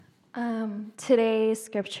Today's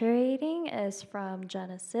scripture reading is from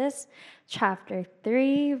Genesis chapter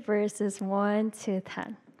 3, verses 1 to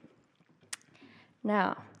 10.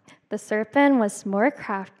 Now, the serpent was more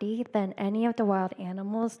crafty than any of the wild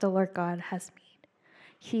animals the Lord God has made.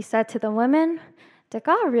 He said to the woman, "Did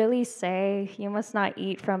God really say you must not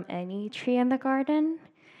eat from any tree in the garden?"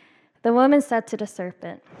 The woman said to the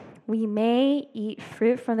serpent, "We may eat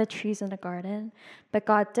fruit from the trees in the garden, but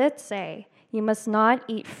God did say, 'You must not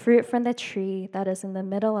eat fruit from the tree that is in the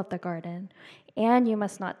middle of the garden, and you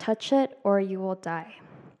must not touch it, or you will die.'"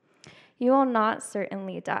 "You will not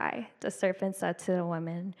certainly die," the serpent said to the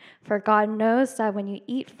woman, "for God knows that when you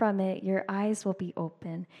eat from it, your eyes will be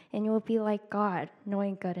open, and you will be like God,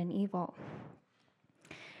 knowing good and evil."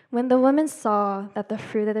 When the woman saw that the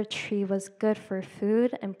fruit of the tree was good for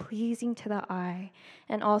food and pleasing to the eye,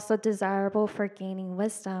 and also desirable for gaining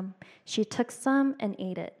wisdom, she took some and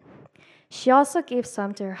ate it. She also gave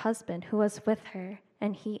some to her husband who was with her,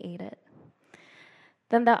 and he ate it.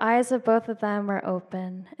 Then the eyes of both of them were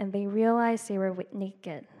open, and they realized they were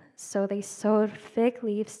naked. So they sewed fig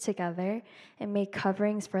leaves together and made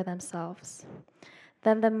coverings for themselves.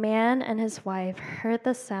 Then the man and his wife heard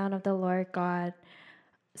the sound of the Lord God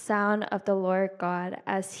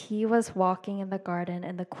as he was walking in the garden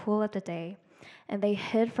in the cool of the day, and they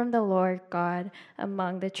hid from the Lord God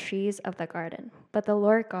among the trees of the garden. But the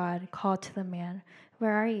Lord God called to the man,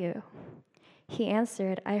 "Where are you?" He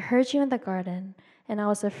answered, "I heard you in the garden, and I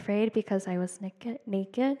was afraid because I was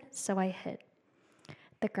naked, so I hid."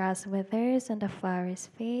 The grass withers and the flowers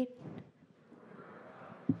fade.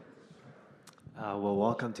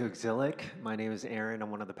 Welcome to Exilic. My name is Aaron.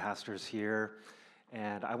 I'm one of the pastors here.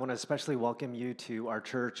 And I want to especially welcome you to our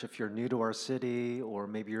church if you're new to our city, or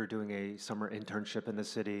maybe you're doing a summer internship in the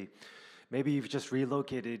city. Maybe you've just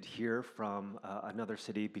relocated here from another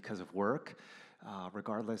city because of work.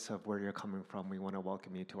 Regardless of where you're coming from, we want to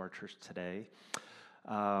welcome you to our church today.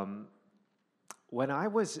 When I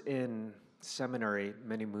was in seminary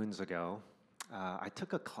many moons ago, I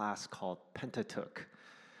took a class called Pentateuch.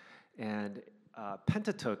 And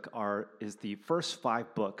Pentateuch is the first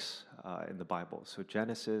 5 books in the Bible. So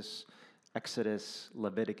Genesis, Exodus,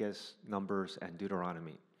 Leviticus, Numbers, and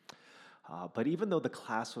Deuteronomy. But even though the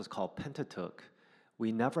class was called Pentateuch,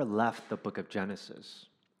 we never left the book of Genesis.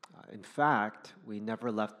 In fact, we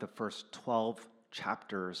never left the first 12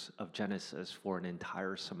 chapters of Genesis for an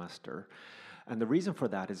entire semester. And the reason for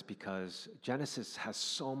that is because Genesis has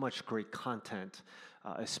so much great content,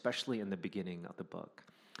 especially in the beginning of the book.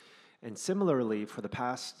 And similarly, for the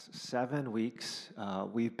past 7 weeks,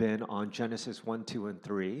 we've been on Genesis 1, 2, and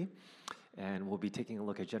 3, and we'll be taking a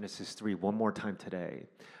look at Genesis 3 one more time today.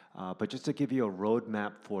 But just to give you a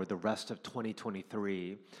roadmap for the rest of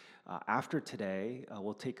 2023, after today,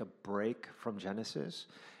 we'll take a break from Genesis,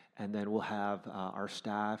 and then we'll have our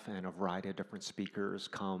staff and a variety of different speakers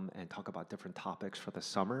come and talk about different topics for the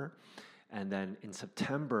summer. And then in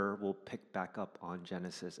September, we'll pick back up on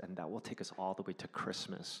Genesis, and that will take us all the way to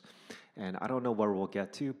Christmas. And I don't know where we'll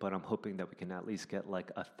get to, but I'm hoping that we can at least get like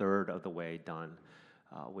a third of the way done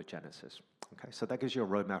with Genesis. Okay, so that gives you a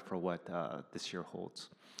roadmap for what this year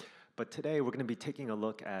holds. But today, we're going to be taking a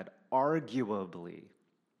look at arguably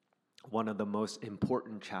one of the most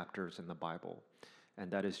important chapters in the Bible, and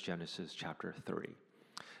that is Genesis chapter 3.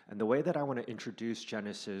 And the way that I want to introduce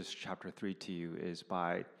Genesis chapter 3 to you is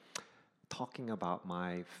by talking about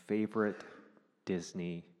my favorite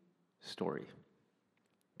Disney story,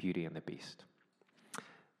 Beauty and the Beast.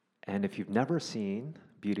 And if you've never seen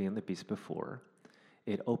Beauty and the Beast before,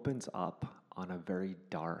 it opens up on a very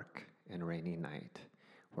dark and rainy night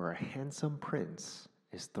where a handsome prince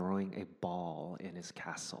is throwing a ball in his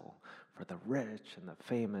castle for the rich and the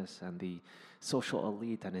famous and the social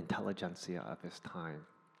elite and intelligentsia of his time.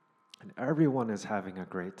 And everyone is having a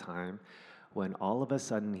great time when all of a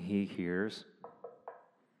sudden he hears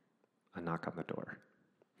a knock on the door.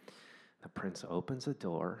 The prince opens the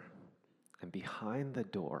door, and behind the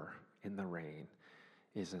door in the rain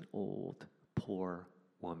is an old, poor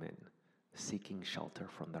woman seeking shelter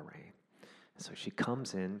from the rain. So she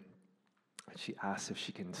comes in, and she asks if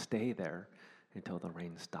she can stay there until the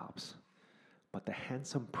rain stops. But the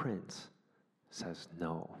handsome prince says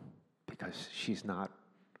no, because she's not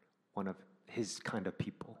one of his kind of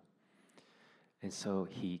people. And so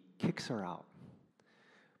he kicks her out.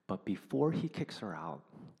 But before he kicks her out,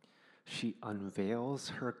 she unveils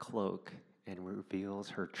her cloak and reveals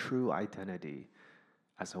her true identity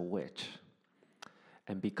as a witch.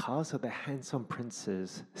 And because of the handsome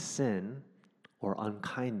prince's sin or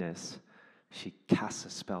unkindness, she casts a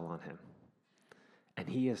spell on him. And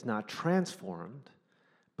he is not transformed,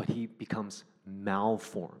 but he becomes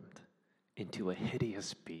malformed. into a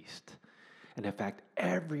hideous beast. And in fact,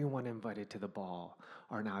 everyone invited to the ball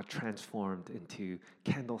are now transformed into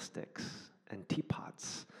candlesticks and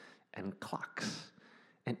teapots and clocks.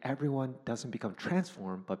 And everyone doesn't become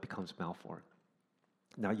transformed, but becomes malformed.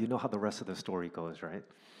 Now, you know how the rest of the story goes, right?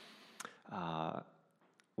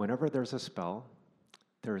 Whenever there's a spell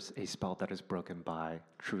that is broken by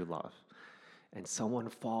true love. And someone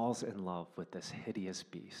falls in love with this hideous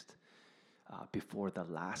beast before the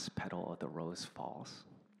last petal of the rose falls.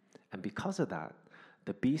 And because of that,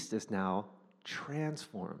 the beast is now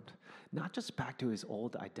transformed, not just back to his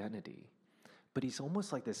old identity, but he's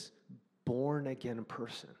almost like this born again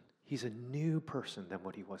person. He's a new person than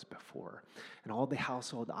what he was before. And all the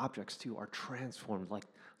household objects too are transformed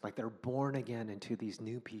like they're born again into these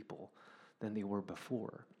new people than they were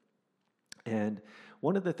before. And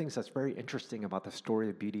one of the things that's very interesting about the story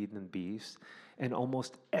of Beauty and the Beast, and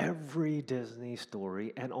almost every Disney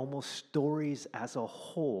story, and almost stories as a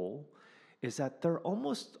whole, is that there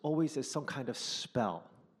almost always is some kind of spell.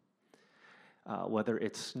 Whether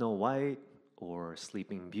it's Snow White, or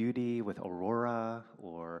Sleeping Beauty with Aurora,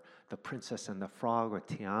 or The Princess and the Frog with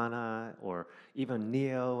Tiana, or even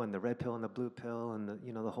Neo and the red pill and the blue pill and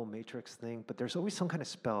the whole Matrix thing. But there's always some kind of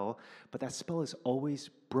spell, but that spell is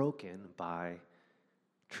always broken by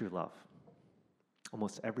true love,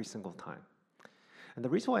 almost every single time. And the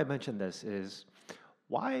reason why I mention this is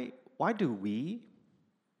why do we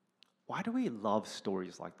love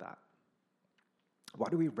stories like that? Why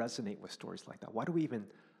do we resonate with stories like that? Why do we even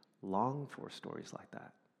long for stories like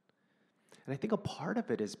that? And I think a part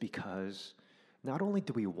of it is because not only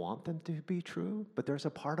do we want them to be true, but there's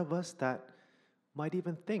a part of us that might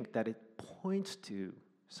even think that it points to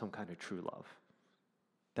some kind of true love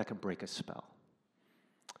that can break a spell,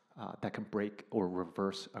 that can break or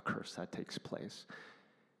reverse a curse that takes place.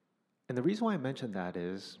 And the reason why I mention that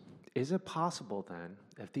is it possible then,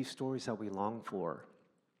 if these stories that we long for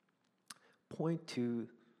point to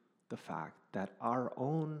the fact that our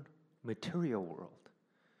own material world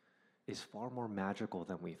is far more magical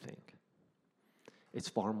than we think. It's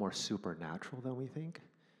far more supernatural than we think.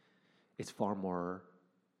 It's far more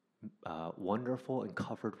wonderful and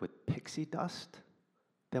covered with pixie dust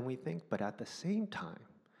than we think. But at the same time,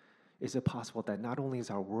 is it possible that not only is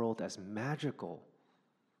our world as magical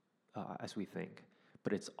as we think,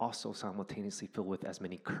 but it's also simultaneously filled with as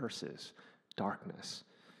many curses, darkness,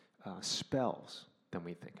 spells than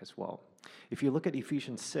we think as well. If you look at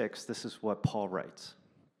Ephesians 6, this is what Paul writes.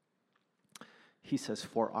 He says,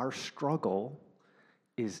 "For our struggle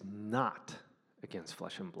is not against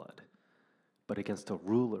flesh and blood, but against the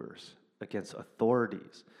rulers, against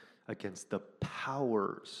authorities, against the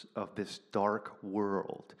powers of this dark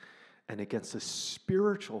world, and against the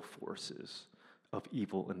spiritual forces of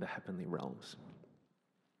evil in the heavenly realms."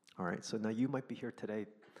 All right, so now you might be here today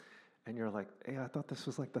and you're like, hey, I thought this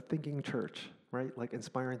was like the thinking church, right? Like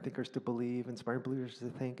inspiring thinkers to believe, inspiring believers to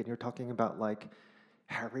think, and you're talking about like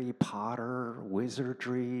Harry Potter,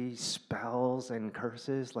 wizardry, spells, and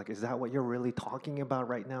curses. Like, is that what you're really talking about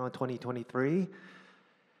right now in 2023?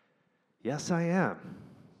 Yes, I am.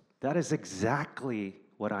 That is exactly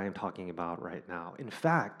what I am talking about right now. In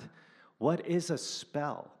fact, what is a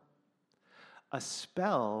spell? A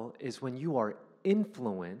spell is when you are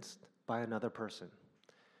influenced by another person.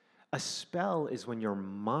 A spell is when your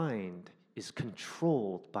mind is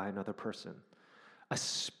controlled by another person. A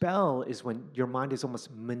spell is when your mind is almost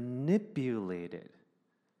manipulated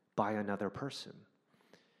by another person.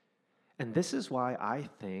 And this is why I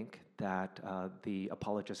think that the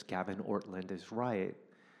apologist Gavin Ortland is right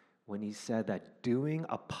when he said that doing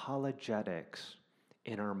apologetics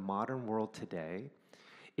in our modern world today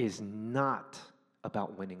is not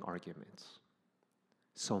about winning arguments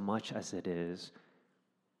so much as it is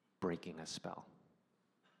breaking a spell.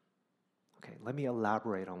 Okay, let me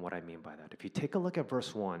elaborate on what I mean by that. If you take a look at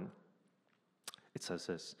verse 1, it says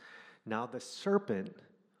this: "Now the serpent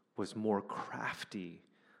was more crafty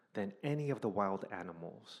than any of the wild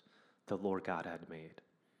animals the Lord God had made.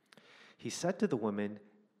 He said to the woman,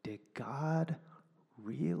 'Did God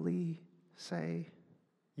really say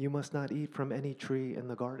you must not eat from any tree in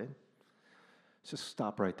the garden?'" Just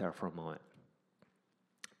stop right there for a moment.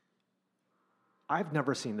 I've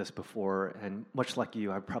never seen this before, and much like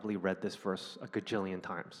you, I've probably read this verse a gajillion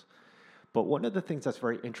times. But one of the things that's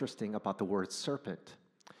very interesting about the word serpent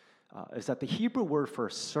is that the Hebrew word for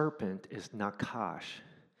serpent is nakash.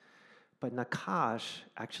 But nakash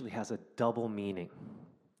actually has a double meaning.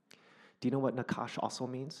 Do you know what nakash also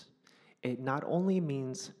means? It not only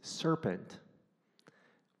means serpent,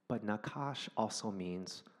 but nakash also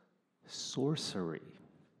means sorcery.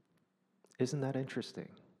 Isn't that interesting?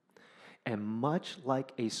 And much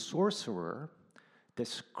like a sorcerer,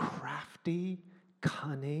 this crafty,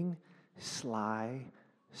 cunning, sly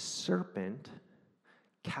serpent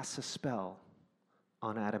casts a spell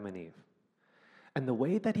on Adam and Eve. And the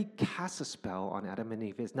way that he casts a spell on Adam and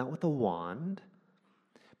Eve is not with a wand,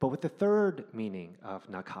 but with the third meaning of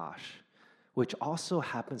nakash, which also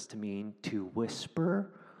happens to mean to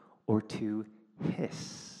whisper or to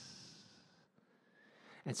hiss.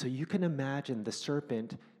 And so you can imagine the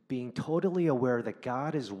serpent being totally aware that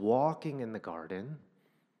God is walking in the garden,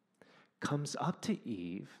 comes up to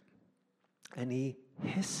Eve, and he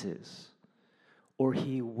hisses or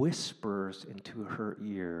he whispers into her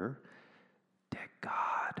ear, "Did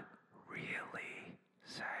God really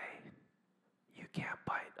say you can't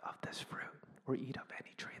bite of this fruit or eat of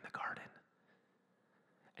any tree in the garden?"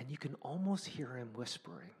 And you can almost hear him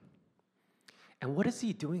whispering. And what is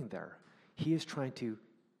he doing there? He is trying to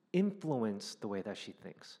influence the way that she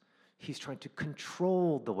thinks. He's trying to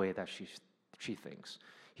control the way that she thinks.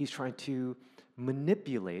 He's trying to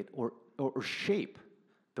manipulate or shape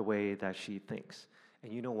the way that she thinks.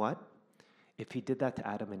 And you know what? If he did that to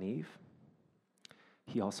Adam and Eve,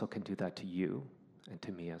 he also can do that to you and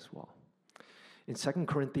to me as well. In 2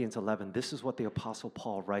 Corinthians 11, this is what the Apostle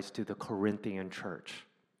Paul writes to the Corinthian church.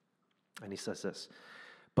 And he says this,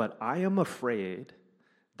 "But I am afraid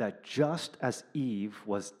that just as Eve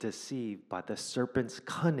was deceived by the serpent's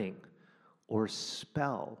cunning or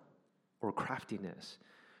spell or craftiness,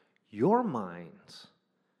 your minds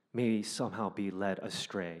may somehow be led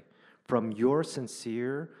astray from your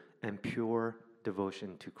sincere and pure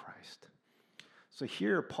devotion to Christ." So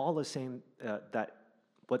here, Paul is saying that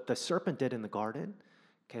what the serpent did in the garden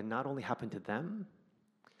can not only happen to them,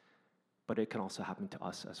 but it can also happen to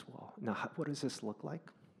us as well. Now, what does this look like?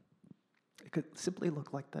 It could simply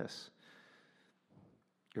look like this.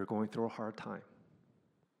 You're going through a hard time.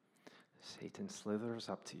 Satan slithers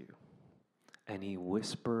up to you, and he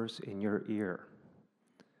whispers in your ear,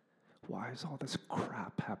 "Why is all this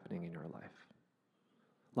crap happening in your life?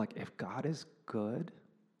 Like, if God is good,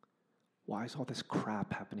 why is all this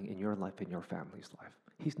crap happening in your life, in your family's life?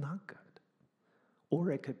 He's not good." Or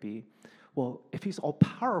it could be, well, if he's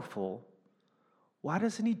all-powerful, why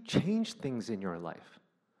doesn't he change things in your life?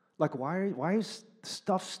 Like, why is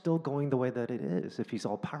stuff still going the way that it is if he's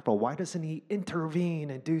all-powerful? Why doesn't he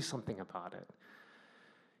intervene and do something about it?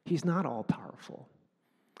 He's not all-powerful.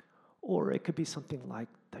 Or it could be something like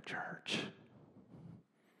the church.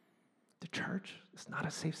 The church is not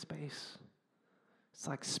a safe space. It's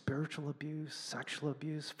like spiritual abuse, sexual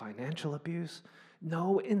abuse, financial abuse.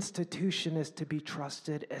 No institution is to be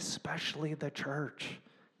trusted, especially the church.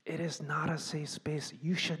 It is not a safe space.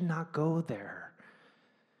 You should not go there.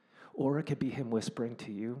 Or it could be him whispering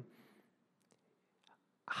to you,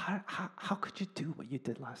 how could you do what you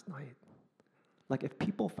did last night? Like, if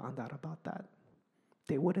people found out about that,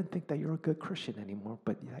 they wouldn't think that you're a good Christian anymore,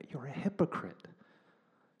 but that you're a hypocrite.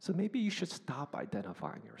 So maybe you should stop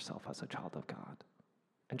identifying yourself as a child of God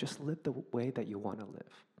and just live the way that you want to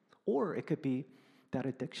live. Or it could be that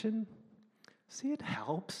addiction. See, it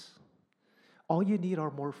helps. All you need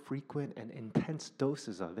are more frequent and intense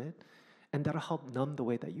doses of it, and that'll help numb the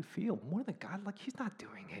way that you feel. More than God, like, he's not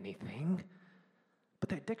doing anything. But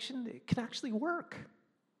the addiction, it can actually work.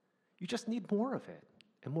 You just need more of it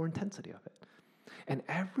and more intensity of it. And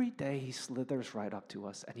every day he slithers right up to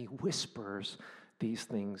us and he whispers these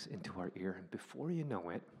things into our ear. And before you know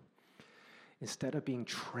it, instead of being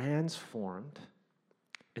transformed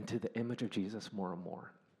into the image of Jesus more and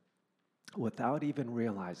more, without even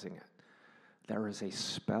realizing it, there is a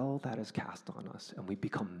spell that is cast on us and we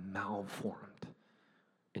become malformed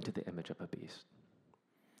into the image of a beast.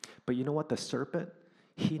 But you know what? The serpent,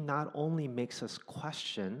 he not only makes us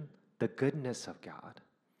question the goodness of God,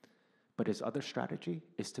 but his other strategy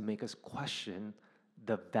is to make us question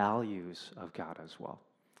the values of God as well.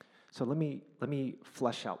 So let me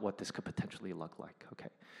flesh out what this could potentially look like. Okay,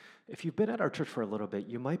 if you've been at our church for a little bit,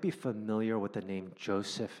 you might be familiar with the name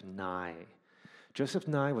Joseph Nye. Joseph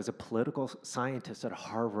Nye was a political scientist at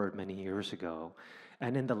Harvard many years ago.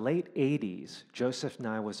 And in the late 80s, Joseph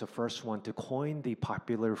Nye was the first one to coin the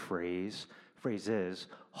popular phrases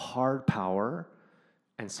hard power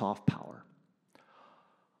and soft power.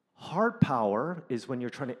 Hard power is when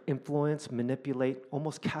you're trying to influence, manipulate,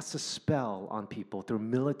 almost cast a spell on people through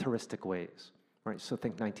militaristic ways, right? So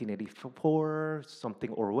think 1984,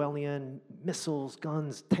 something Orwellian, missiles,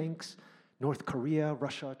 guns, tanks, North Korea,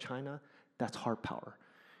 Russia, China. That's hard power.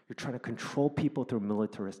 You're trying to control people through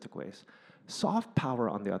militaristic ways. Soft power,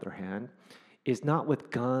 on the other hand, is not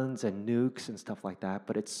with guns and nukes and stuff like that,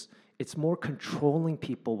 but it's more controlling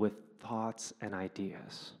people with thoughts and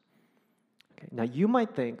ideas. Okay. Now, you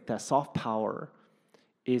might think that soft power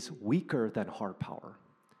is weaker than hard power.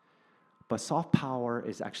 But soft power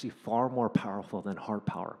is actually far more powerful than hard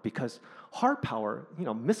power because hard power,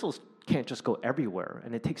 missiles can't just go everywhere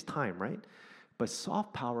and it takes time, right? But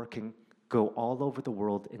soft power can go all over the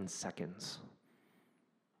world in seconds,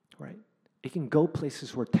 right? It can go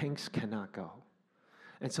places where tanks cannot go.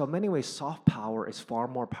 And so in many ways, soft power is far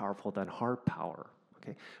more powerful than hard power,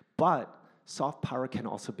 okay? But soft power can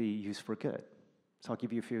also be used for good. So I'll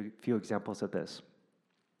give you a few examples of this.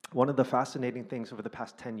 One of the fascinating things over the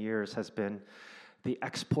past 10 years has been the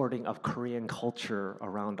exporting of Korean culture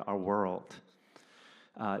around our world.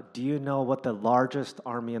 Do you know what the largest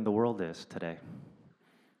army in the world is today?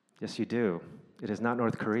 Yes, you do. It is not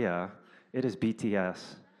North Korea. It is BTS.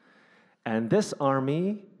 And this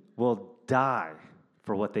army will die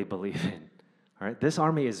for what they believe in. All right? This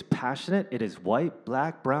army is passionate. It is white,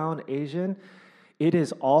 black, brown, Asian. It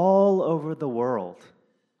is all over the world.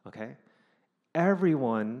 Okay?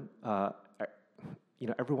 Everyone,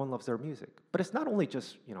 everyone loves their music. But it's not only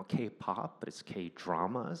just, K-pop, but it's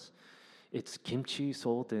K-dramas. It's kimchi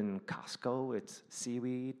sold in Costco. It's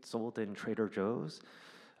seaweed sold in Trader Joe's.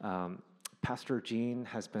 Pastor Gene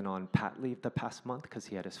has been on pat leave the past month because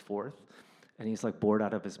he had his fourth. And he's like bored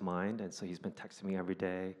out of his mind. And so he's been texting me every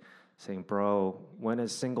day saying, bro, when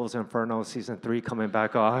is Singles Inferno Season 3 coming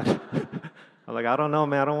back on? I'm like, I don't know,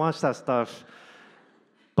 man. I don't watch that stuff.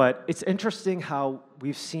 But it's interesting how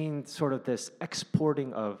we've seen sort of this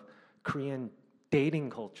exporting of Korean dating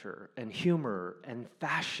culture and humor and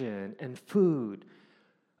fashion and food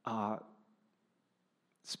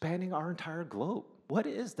spanning our entire globe. What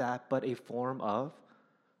is that but a form of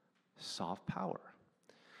soft power?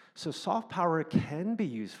 So soft power can be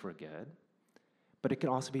used for good, but it can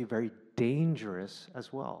also be very dangerous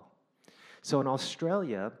as well. So in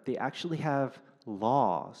Australia, they actually have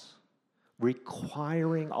laws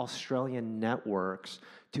requiring Australian networks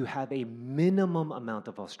to have a minimum amount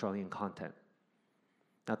of Australian content.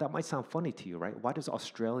 Now, that might sound funny to you, right? Why does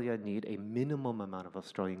Australia need a minimum amount of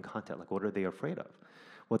Australian content? Like, what are they afraid of?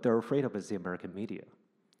 What they're afraid of is the American media.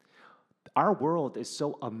 Our world is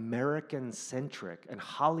so American-centric, and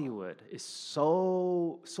Hollywood is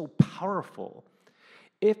so powerful.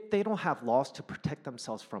 If they don't have laws to protect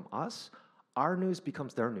themselves from us, our news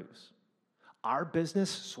becomes their news. Our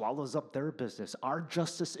business swallows up their business. Our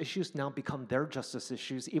justice issues now become their justice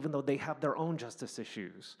issues, even though they have their own justice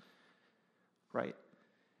issues, right?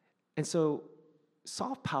 And so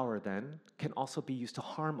soft power then can also be used to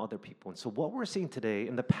harm other people. And so what we're seeing today,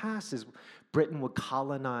 in the past, is Britain would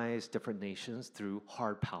colonize different nations through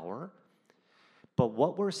hard power. But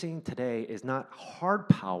what we're seeing today is not hard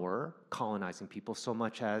power colonizing people so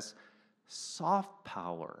much as soft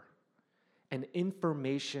power and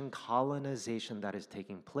information colonization that is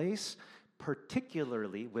taking place,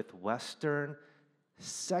 particularly with Western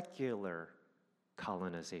secular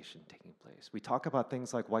colonization taking place. We talk about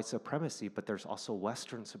things like white supremacy, but there's also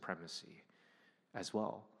Western supremacy as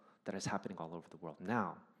well that is happening all over the world.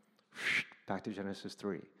 Now, back to Genesis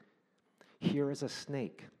 3. Here is a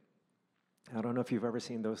snake. I don't know if you've ever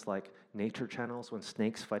seen those like nature channels when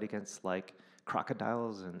snakes fight against like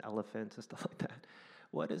crocodiles and elephants and stuff like that.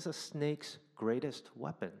 What is a snake's greatest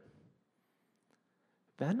weapon?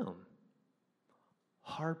 Venom.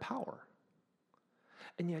 Hard power.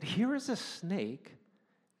 And yet here is a snake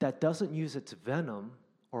that doesn't use its venom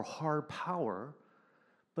or hard power,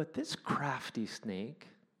 but this crafty snake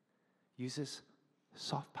uses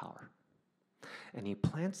soft power. And he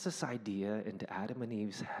plants this idea into Adam and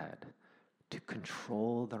Eve's head to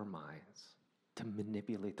control their minds, to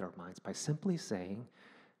manipulate their minds by simply saying,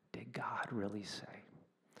 did God really say?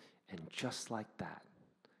 And just like that,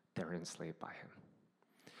 they're enslaved by him.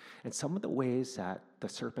 And some of the ways that the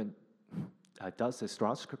serpent does this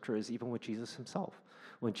throughout Scripture is even with Jesus himself.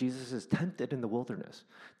 When Jesus is tempted in the wilderness,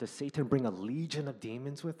 does Satan bring a legion of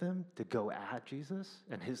demons with him to go at Jesus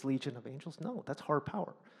and his legion of angels? No, that's hard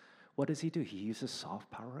power. What does he do? He uses soft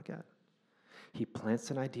power again. He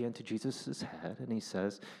plants an idea into Jesus' head and he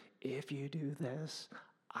says, if you do this,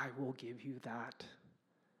 I will give you that.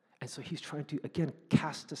 And so he's trying to, again,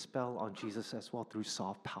 cast a spell on Jesus as well through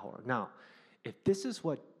soft power. Now, if this is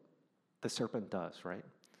what the serpent does, right?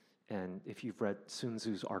 And if you've read Sun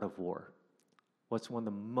Tzu's Art of War, what's one of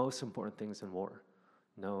the most important things in war?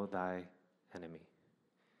 Know thy enemy.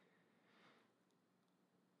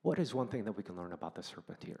 What is one thing that we can learn about the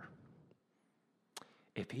serpent here?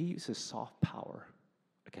 If he uses soft power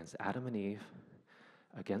against Adam and Eve,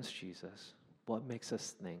 against Jesus, what makes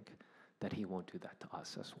us think that he won't do that to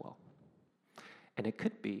us as well? And it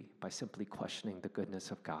could be by simply questioning the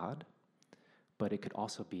goodness of God, but it could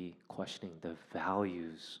also be questioning the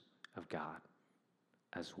values of God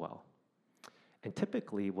as well. And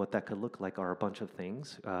typically, what that could look like are a bunch of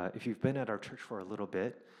things. If you've been at our church for a little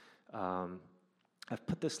bit, I've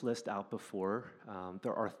put this list out before.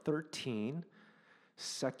 There are 13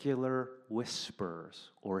 secular whispers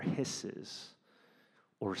or hisses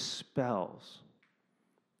or spells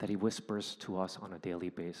that he whispers to us on a daily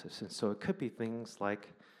basis. And so it could be things like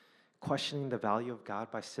questioning the value of God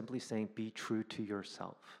by simply saying, be true to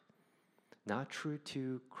yourself. Not true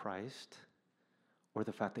to Christ or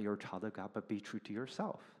the fact that you're a child of God, but be true to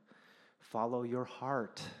yourself. Follow your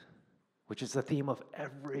heart, which is the theme of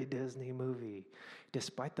every Disney movie,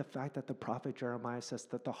 despite the fact that the prophet Jeremiah says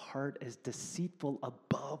that the heart is deceitful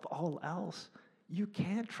above all else. You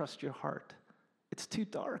can't trust your heart. It's too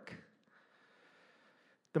dark.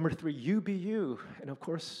 Number 3, you be you. And of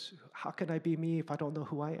course, how can I be me if I don't know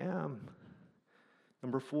who I am?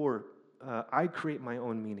 Number 4, I create my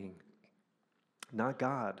own meaning, not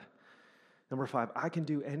God. Number 5, I can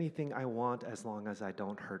do anything I want as long as I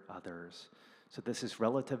don't hurt others. So this is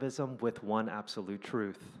relativism with one absolute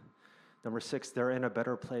truth. Number 6, they're in a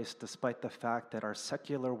better place despite the fact that our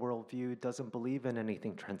secular worldview doesn't believe in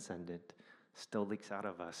anything transcendent. Still leaks out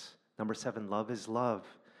of us. Number 7, love is love.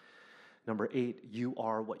 Number 8, you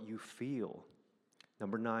are what you feel.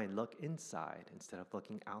 Number 9, look inside instead of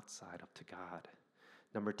looking outside up to God.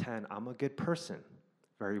 Number 10, I'm a good person.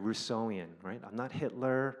 Very Rousseauian, right? I'm not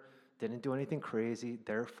Hitler, didn't do anything crazy,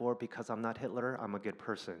 therefore, because I'm not Hitler, I'm a good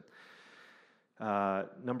person.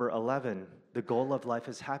 Number 11, the goal of life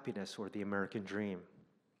is happiness, or the American dream.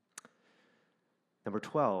 Number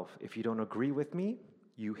 12, if you don't agree with me,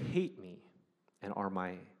 you hate me and are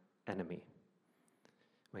my enemy,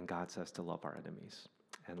 when God says to love our enemies.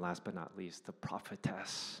 And last but not least, the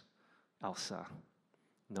prophetess, Elsa.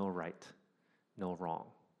 No right, no wrong,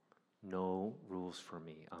 no rules for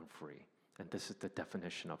me, I'm free. And this is the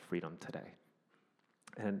definition of freedom today.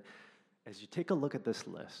 And as you take a look at this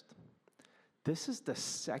list, this is the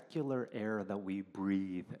secular air that we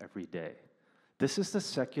breathe every day. This is the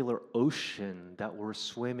secular ocean that we're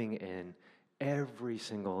swimming in every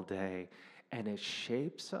single day. And it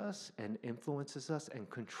shapes us and influences us and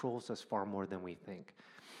controls us far more than we think.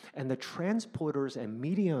 And the transporters and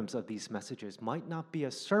mediums of these messages might not be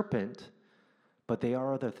a serpent, but they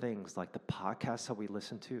are other things like the podcasts that we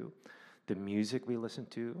listen to, the music we listen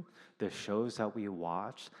to, the shows that we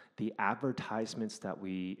watch, the advertisements that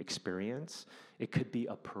we experience. It could be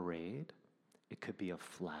a parade. It could be a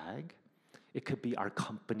flag. It could be our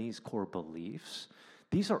company's core beliefs.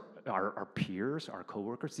 These are our peers, our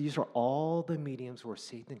coworkers. These are all the mediums where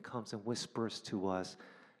Satan comes and whispers to us,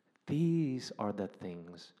 these are the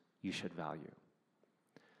things you should value.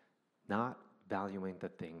 Not valuing the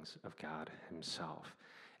things of God himself.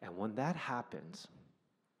 And when that happens,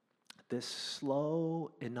 this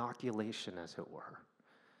slow inoculation, as it were,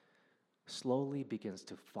 slowly begins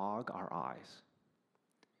to fog our eyes,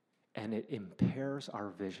 and it impairs our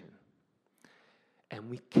vision. And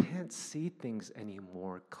we can't see things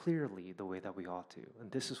anymore clearly the way that we ought to. And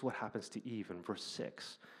this is what happens to Eve in verse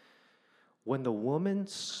 6. When the woman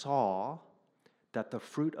saw that the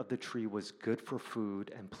fruit of the tree was good for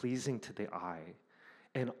food and pleasing to the eye,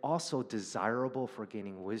 and also desirable for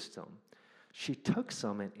gaining wisdom, she took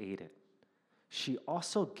some and ate it. She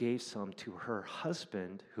also gave some to her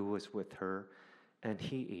husband who was with her, and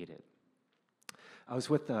he ate it. I was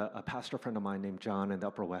with a pastor friend of mine named John in the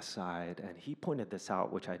Upper West Side, and he pointed this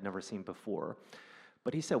out, which I'd never seen before.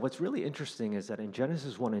 But he said what's really interesting is that in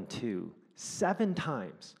Genesis 1 and 2, 7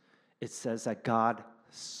 times it says that God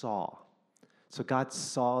saw. So God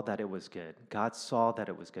saw that it was good. God saw that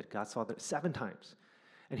it was good. God saw that 7 times.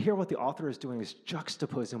 And here what the author is doing is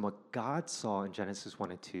juxtaposing what God saw in Genesis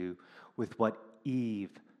 1 and 2 with what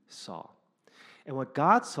Eve saw. And what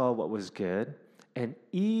God saw what was good, and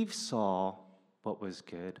Eve saw what was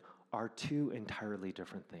good, are 2 entirely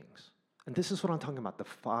different things. And this is what I'm talking about, the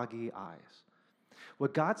foggy eyes.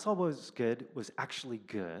 What God saw was good was actually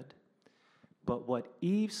good, but what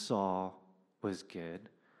Eve saw was good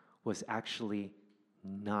was actually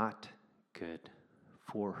not good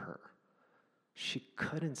for her. She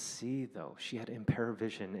couldn't see, though. She had impaired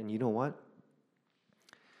vision. And you know what?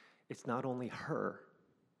 It's not only her,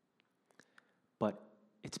 but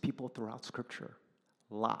it's people throughout Scripture.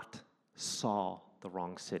 Lot saw the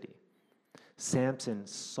wrong city. Samson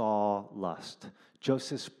saw lust.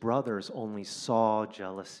 Joseph's brothers only saw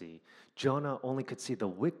jealousy. Jonah only could see the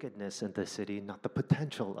wickedness in the city, not the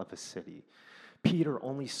potential of a city. Peter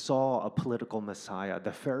only saw a political Messiah.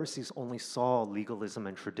 The Pharisees only saw legalism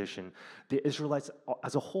and tradition. The Israelites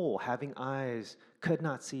as a whole, having eyes, could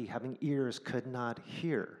not see, having ears, could not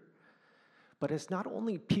hear. But it's not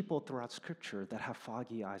only people throughout Scripture that have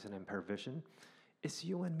foggy eyes and impaired vision, it's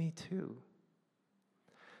you and me too.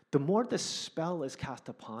 The more the spell is cast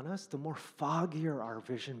upon us, the more foggier our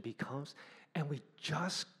vision becomes, and we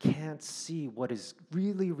just can't see what is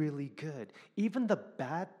really, really good. Even the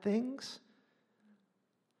bad things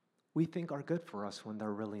we think are good for us when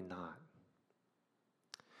they're really not.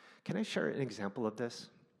 Can I share an example of this?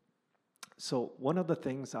 So one of the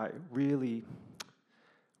things I really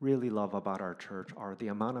love about our church are the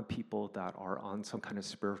amount of people that are on some kind of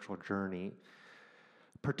spiritual journey,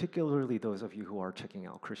 particularly those of you who are checking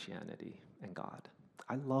out Christianity and God.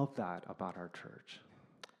 I love that about our church.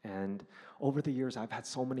 And over the years, I've had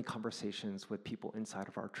so many conversations with people inside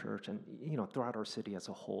of our church and throughout our city as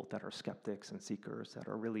a whole that are skeptics and seekers that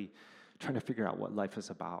are really trying to figure out what life is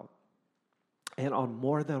about. And on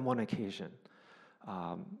more than one occasion,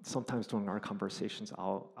 sometimes during our conversations,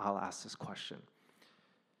 I'll ask this question.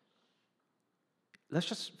 Let's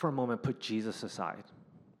just for a moment put Jesus aside,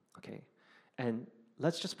 okay? And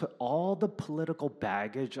let's just put all the political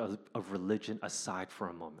baggage of religion aside for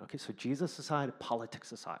a moment. Okay, so Jesus aside,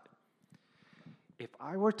 politics aside. If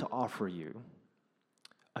I were to offer you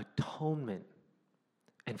atonement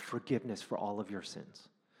and forgiveness for all of your sins,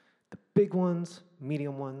 the big ones,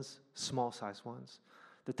 medium ones, small-sized ones,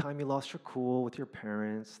 the time you lost your cool with your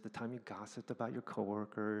parents, the time you gossiped about your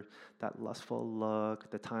coworker, that lustful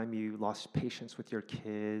look, the time you lost patience with your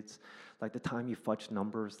kids, like the time you fudged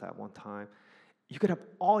numbers that one time, you could have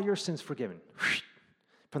all your sins forgiven.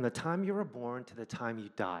 From the time you were born to the time you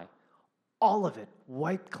die. All of it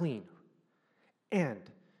wiped clean. And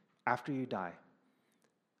after you die,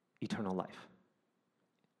 eternal life.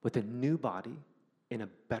 With a new body in a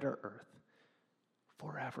better earth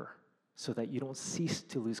forever. So that you don't cease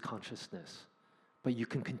to lose consciousness, but you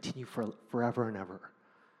can continue forever and ever.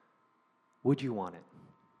 Would you want it?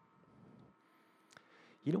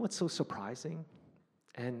 You know what's so surprising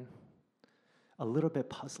and a little bit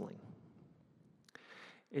puzzling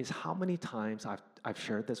is how many times I've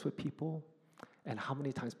shared this with people and how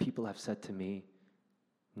many times people have said to me,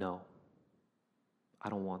 no, I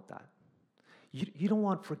don't want that. You don't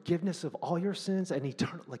want forgiveness of all your sins and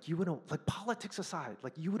eternal, like you wouldn't, like politics aside,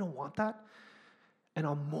 like you wouldn't want that? And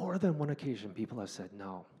on more than one occasion, people have said,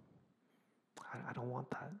 no, I don't want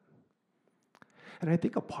that. And I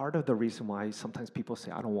think a part of the reason why sometimes people say,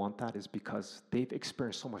 I don't want that is because they've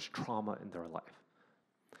experienced so much trauma in their life.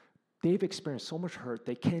 They've experienced so much hurt,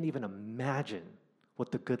 they can't even imagine what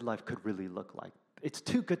the good life could really look like. It's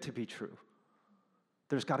too good to be true.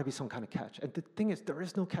 There's got to be some kind of catch. And the thing is, there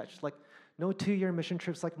is no catch. Like, no 2-year mission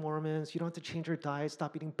trips like Mormons. You don't have to change your diet,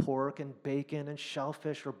 stop eating pork and bacon and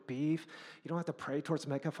shellfish or beef. You don't have to pray towards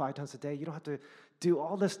Mecca 5 times a day. You don't have to do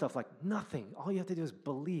all this stuff. Like, nothing. All you have to do is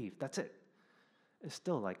believe. That's it. It's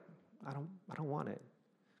still like, I don't want it.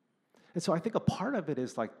 And so I think a part of it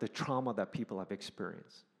is like the trauma that people have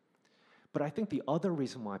experienced. But I think the other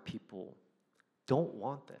reason why people don't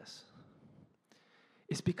want this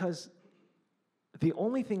is because the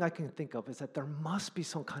only thing I can think of is that there must be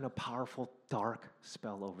some kind of powerful dark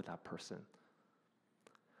spell over that person.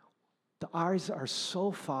 The eyes are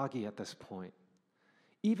so foggy at this point.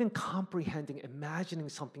 Even comprehending, imagining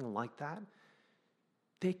something like that,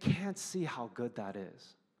 they can't see how good that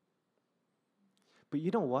is. But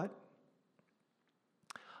you know what?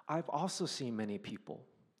 I've also seen many people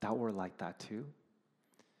that were like that too,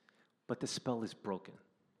 but the spell is broken.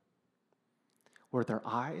 Where their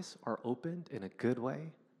eyes are opened in a good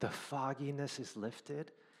way, the fogginess is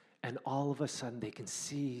lifted, and all of a sudden they can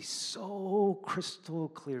see so crystal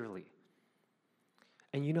clearly.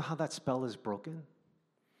 And you know how that spell is broken?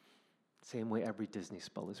 Same way every Disney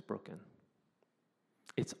spell is broken.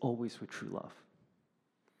 It's always with true love.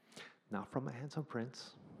 Not from a handsome prince,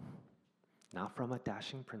 not from a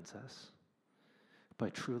dashing princess,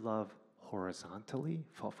 but true love horizontally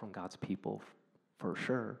fell from God's people for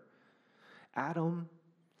sure. Adam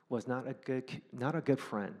was not a good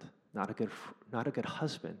friend, not a good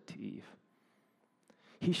husband to Eve.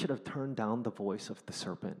 He should have turned down the voice of the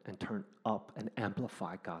serpent and turned up and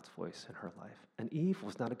amplified God's voice in her life. And Eve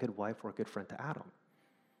was not a good wife or a good friend to Adam.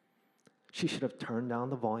 She should have turned down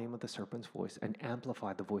the volume of the serpent's voice and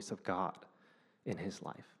amplified the voice of God in his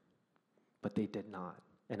life. But they did not.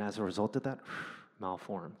 And as a result of that,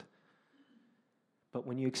 malformed. But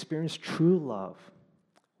when you experience true love,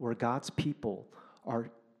 where God's people are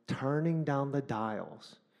turning down the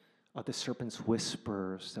dials of the serpent's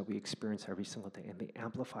whispers that we experience every single day, and they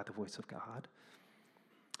amplify the voice of God,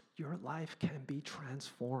 your life can be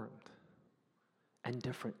transformed and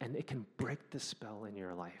different, and it can break the spell in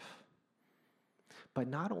your life. But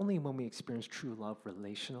not only when we experience true love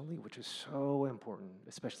relationally, which is so important,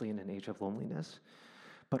 especially in an age of loneliness,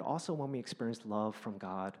 but also when we experience love from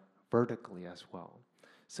God vertically as well.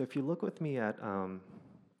 So if you look with me at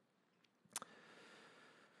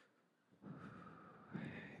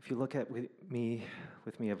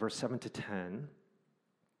at verse 7 to 10,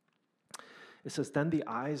 it says, "Then the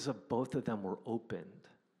eyes of both of them were opened,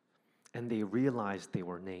 and they realized they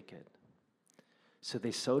were naked. So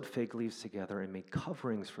they sewed fig leaves together and made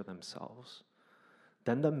coverings for themselves.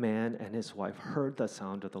 Then the man and his wife heard the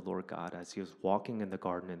sound of the Lord God as he was walking in the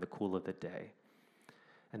garden in the cool of the day.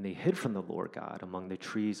 And they hid from the Lord God among the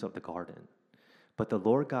trees of the garden. But the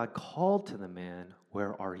Lord God called to the man,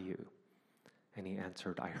 'Where are you?' And he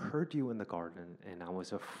answered, 'I heard you in the garden, and I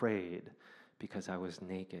was afraid because I was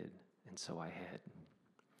naked, and so I hid.'"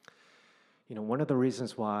 You know, one of the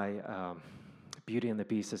reasons why Beauty and the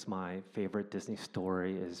Beast is my favorite Disney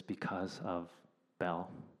story is because of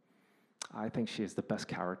Belle. I think she is the best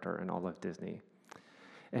character in all of Disney.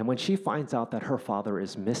 And when she finds out that her father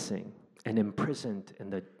is missing and imprisoned in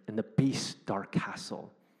the Beast's dark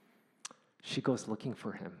castle, she goes looking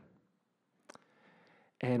for him.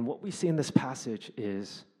 And what we see in this passage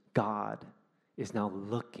is God is now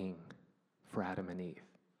looking for Adam and Eve.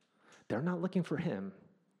 They're not looking for him.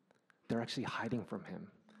 They're actually hiding from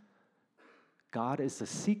him. God is the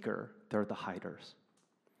seeker. They're the hiders.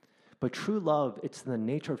 But true love, it's the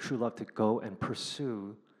nature of true love to go and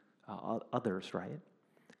pursue others, right?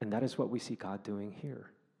 And that is what we see God doing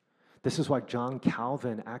here. This is why John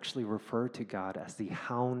Calvin actually referred to God as the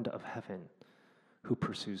hound of heaven who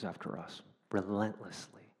pursues after us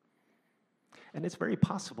relentlessly. And it's very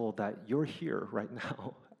possible that you're here right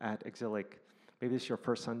now at Exilic. Maybe it's your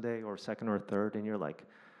first Sunday or second or third, and you're like,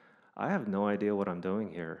 I have no idea what I'm doing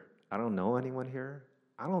here. I don't know anyone here.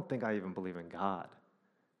 I don't think I even believe in God.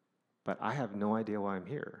 But I have no idea why I'm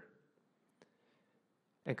here.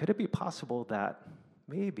 And could it be possible that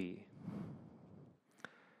maybe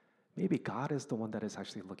God is the one that is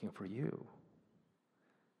actually looking for you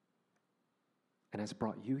and has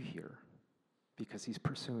brought you here because he's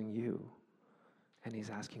pursuing you and he's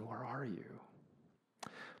asking, where are you?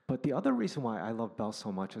 But the other reason why I love Belle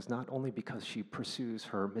so much is not only because she pursues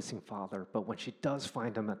her missing father, but when she does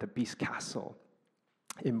find him at the Beast Castle,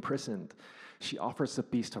 imprisoned, she offers the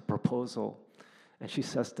Beast a proposal, and she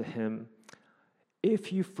says to him,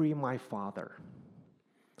 if you free my father,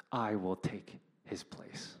 I will take his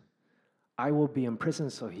place. I will be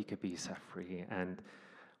imprisoned so he could be set free. And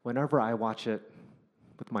whenever I watch it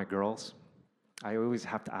with my girls, I always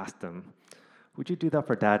have to ask them, would you do that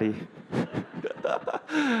for daddy?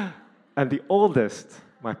 And the oldest,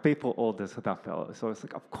 my faithful oldest, without fail, so it's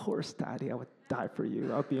like, of course, daddy, I would die for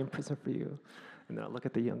you. I'll be in prison for you. And then I look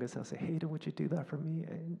at the youngest and I say, Hayden, would you do that for me?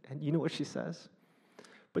 And you know what she says?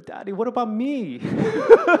 But daddy, what about me?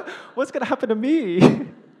 What's going to happen to me?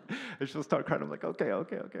 And she'll start crying. I'm like, okay,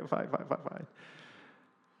 fine.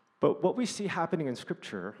 But what we see happening in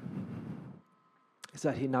Scripture is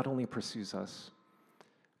that he not only pursues us,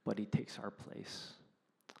 but he takes our place.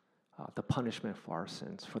 The punishment for our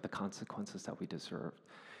sins, for the consequences that we deserved.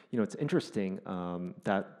 You know, it's interesting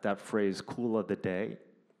that phrase, cool of the day.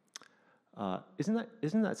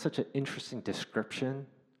 Isn't that such an interesting description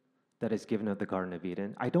that is given of the Garden of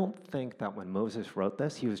Eden? I don't think that when Moses wrote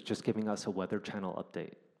this, he was just giving us a Weather Channel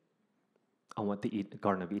update on what the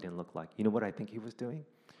Garden of Eden looked like. You know what I think he was doing?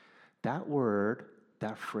 That word,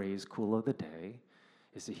 that phrase, cool of the day,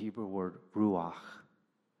 is the Hebrew word ruach,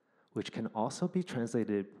 which can also be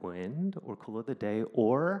translated wind or cool of the day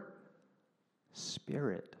or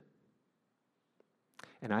spirit.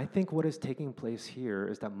 And I think what is taking place here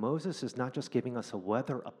is that Moses is not just giving us a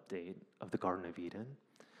weather update of the Garden of Eden,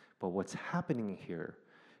 but what's happening here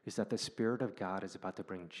is that the Spirit of God is about to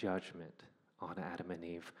bring judgment on Adam and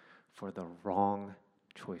Eve for the wrong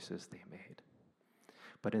choices they made.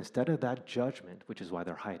 But instead of that judgment, which is why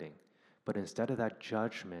they're hiding, but instead of that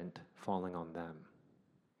judgment falling on them,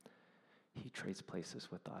 he trades places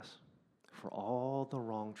with us for all the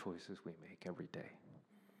wrong choices we make every day.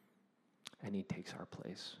 And he takes our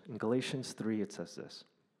place. In Galatians 3, it says this: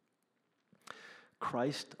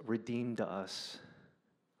 Christ redeemed us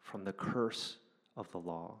from the curse of the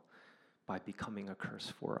law by becoming a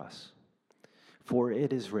curse for us. For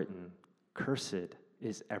it is written, cursed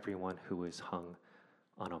is everyone who is hung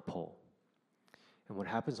on a pole. And what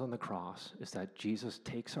happens on the cross is that Jesus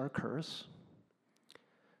takes our curse,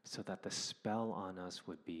 so that the spell on us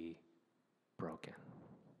would be broken.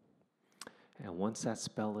 And once that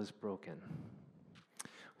spell is broken,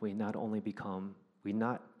 we not only become,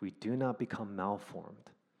 we do not become malformed,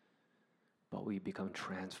 but we become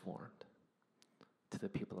transformed to the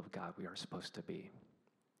people of God we are supposed to be.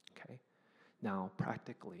 Okay? Now,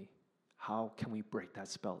 practically, how can we break that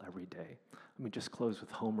spell every day? Let me just close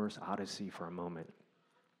with Homer's Odyssey for a moment.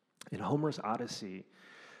 In Homer's Odyssey,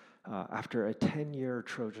 after a 10-year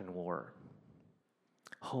Trojan War,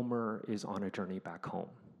 Homer is on a journey back home.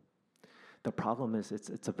 The problem is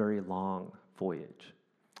it's a very long voyage.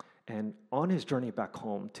 And on his journey back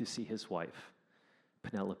home to see his wife,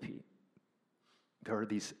 Penelope, there are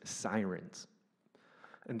these sirens.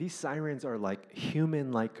 And these sirens are like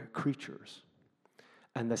human-like creatures.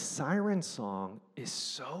 And the siren song is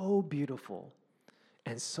so beautiful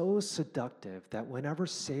and so seductive that whenever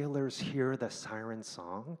sailors hear the siren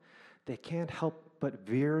song, they can't help but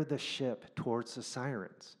veer the ship towards the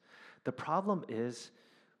sirens. The problem is,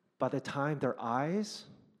 by the time their eyes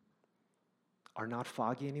are not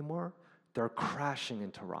foggy anymore, they're crashing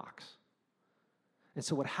into rocks. And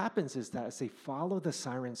so what happens is that as they follow the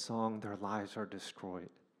siren song, their lives are destroyed.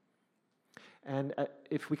 And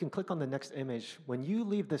if we can click on the next image, when you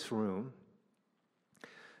leave this room,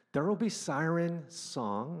 there will be siren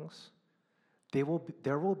songs, there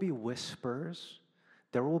will be whispers,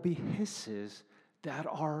 there will be hisses that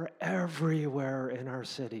are everywhere in our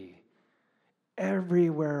city,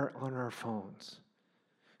 everywhere on our phones,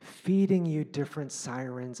 feeding you different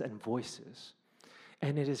sirens and voices.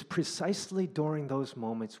 And it is precisely during those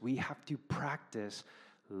moments we have to practice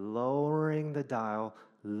lowering the dial,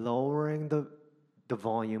 lowering the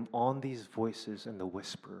volume on these voices and the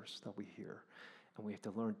whispers that we hear. And we have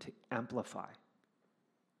to learn to amplify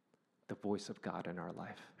the voice of God in our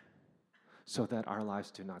life so that our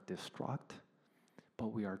lives do not destruct, but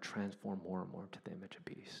we are transformed more and more into the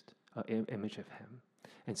image of Him.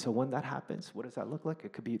 And so when that happens, what does that look like?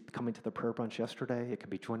 It could be coming to the prayer brunch yesterday. It could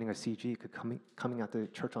be joining a CG. It could be coming out to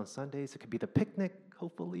church on Sundays. It could be the picnic,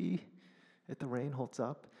 hopefully, if the rain holds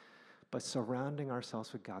up. But surrounding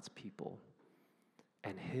ourselves with God's people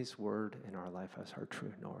and His word in our life as our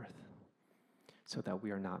true north so that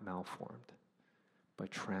we are not malformed,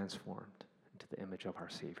 but transformed into the image of our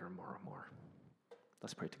Savior more and more.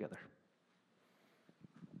 Let's pray together.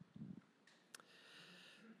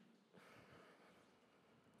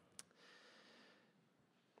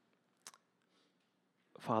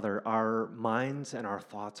 Father, our minds and our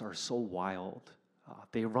thoughts are so wild.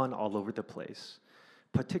 They run all over the place,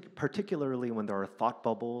 particularly when there are thought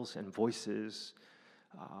bubbles and voices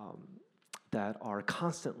that are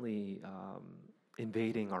constantly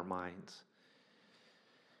invading our minds.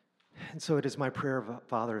 And so it is my prayer,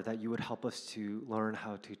 Father, that you would help us to learn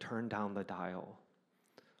how to turn down the dial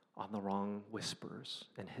on the wrong whispers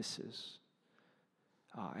and hisses,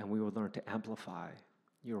 and we would learn to amplify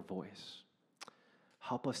your voice.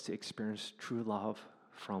 Help us to experience true love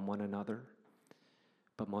from one another,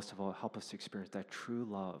 but most of all, help us to experience that true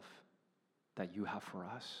love that you have for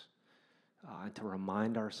us, and to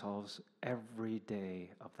remind ourselves every day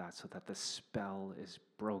of that so that the spell is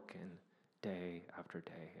broken day after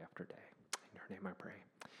day after day. In your name I pray.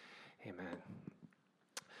 Amen.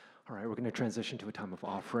 All right, we're going to transition to a time of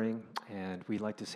offering, and we'd like to